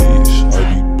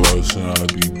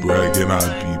I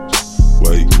be,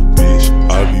 wait, bitch,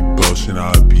 I be boasting,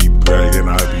 I be bragging,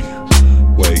 I be,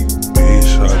 wait,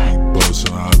 bitch, I be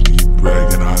boasting, I be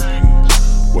bragging, I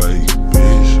be, wait,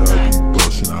 bitch, I be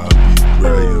boasting, I be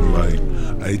bragging, like,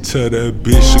 I tell that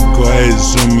bitch to go ahead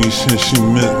zoom me since she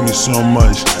missed me so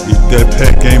much. If that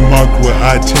pack ain't marked with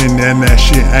I-10, then that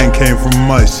shit ain't came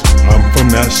from us. I'm from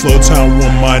that slow town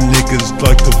where my niggas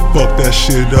like to fuck that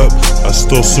shit up. I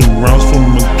stole some rounds from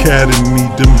Academy,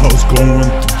 them hoes going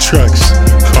through trucks.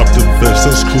 Cop the vest,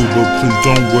 that's cool, but please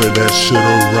don't wear that shit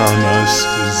around us.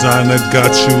 Designer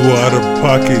got you out of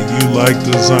pocket, you like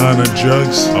designer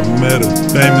drugs? I met a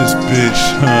famous bitch,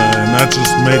 and I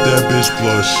just made that bitch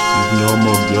blush. These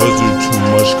normal girls do too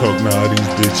much coke, now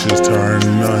these bitches turn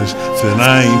nuns. Said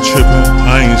I ain't tripping,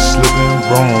 I ain't slipping,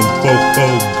 wrong, fofo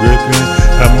gripping.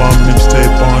 Had my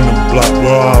mixtape on the block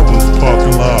where I was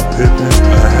parking lot pippin'.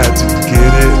 I had to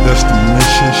get it, that's the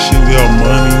mission. She got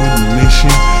money, the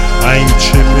mission. I ain't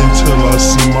tripping till I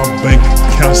see my bank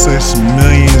account say some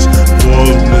millions. For a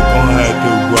lick, I had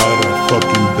to ride, I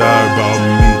fucking die about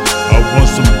me. I want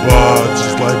some bar,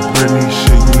 just like Britney,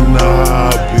 shit, you know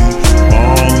how I be. My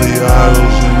only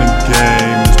idols in the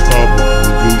game is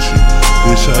probably Gucci.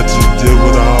 Bitch, I just did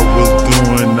what I was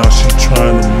doing, now she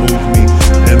trying to move me.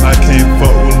 And I can't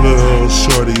fuck with little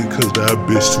shorty, cause that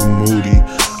bitch too moody.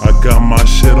 I got my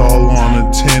shit all on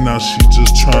a 10, now she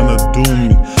just trying to do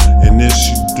me. And if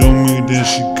she do me, then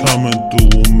she coming through,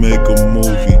 we'll make a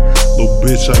movie. Little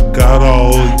bitch, I got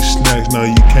all these snacks, now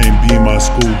you can't be my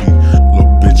Scooby. Little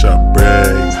bitch, I brag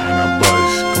and I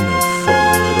bust, come and fuck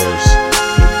with us.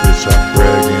 Little bitch, I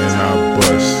brag and I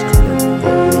bust, come and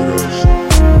fuck with us.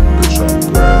 Bitch, I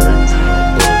brag and I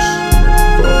bust, come and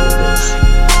fuck with us.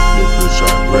 Little bitch,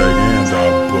 I brag and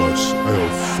I bust, I'll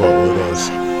fuck with us.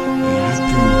 And you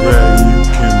can brag and you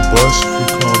can bust if you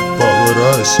come fuck with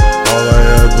us. All I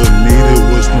ever needed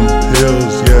was some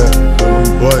pills, yeah, them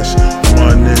bust.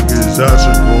 My niggas out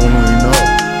here growing up,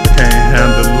 they can't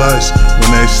handle us. When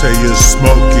they say it's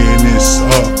smoking, it's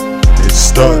up, it's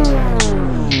stuck.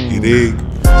 You dig?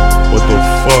 What the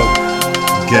fuck?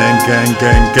 Gang, gang,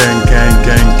 gang, gang, gang,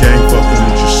 gang, gang, fucking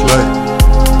with your slut.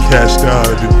 Cashed out,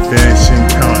 advancing,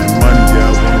 counting